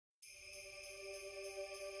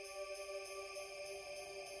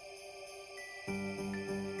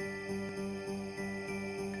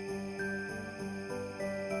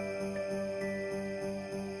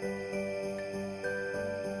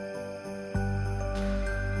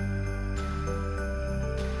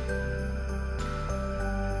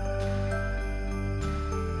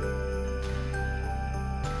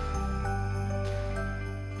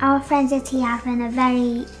Our friends at Tŷ Hafan are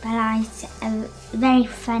very polite, very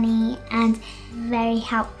funny and very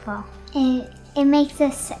helpful. It makes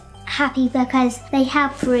us happy because they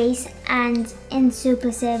help Rhys, and in Super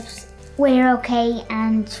Sibs we're okay,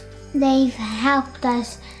 and they've helped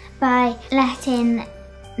us by letting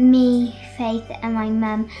me, Faith and my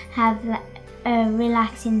mum have a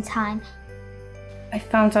relaxing time. I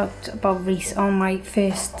found out about Rhys on my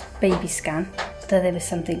first baby scan, that there was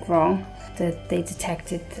something wrong, that they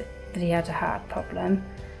detected that he had a heart problem.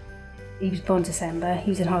 He was born December, he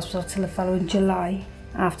was in hospital till the following July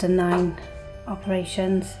after 9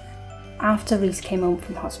 operations. After Rhys came home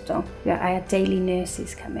from hospital, I had daily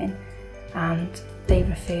nurses come in and they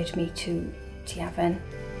referred me to Tŷ Hafan.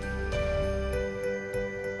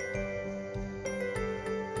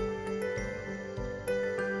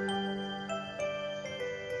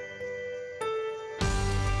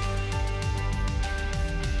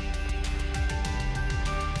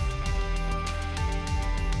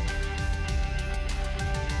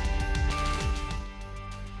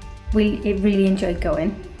 We really enjoyed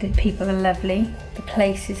going. The people are lovely, the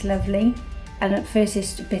place is lovely, and at first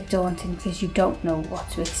it's a bit daunting because you don't know what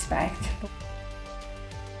to expect.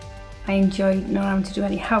 I enjoyed not having to do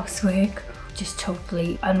any housework, just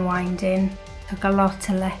totally unwinding. Took a lot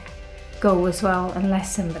to let go as well, and let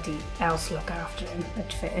somebody else look after him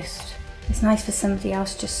at first. It's nice for somebody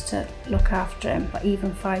else just to look after him, but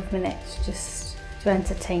even 5 minutes just to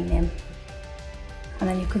entertain him. And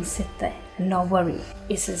then you can sit there and not worry.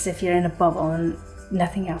 It's as if you're in a bubble and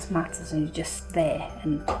nothing else matters and you're just there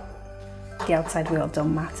and the outside world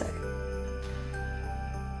don't matter.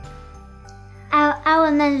 Our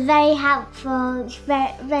mum's very helpful, she's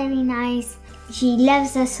very nice. She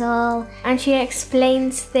loves us all. And she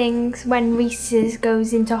explains things when Rhys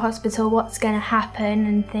goes into hospital, what's going to happen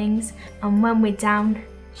and things. And when we're down,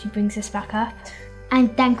 she brings us back up. I'm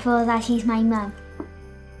thankful that she's my mum.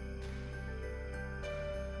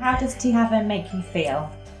 How does Tŷ Hafan make you feel?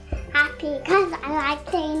 Happy because I like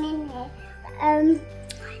playing in there.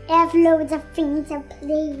 They have loads of things to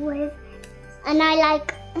play with, and I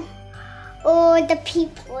like all the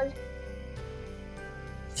people.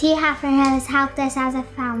 Tŷ Hafan has helped us as a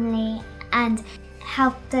family and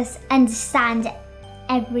helped us understand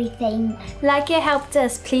everything. Like it helped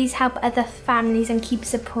us, please help other families and keep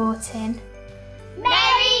supporting.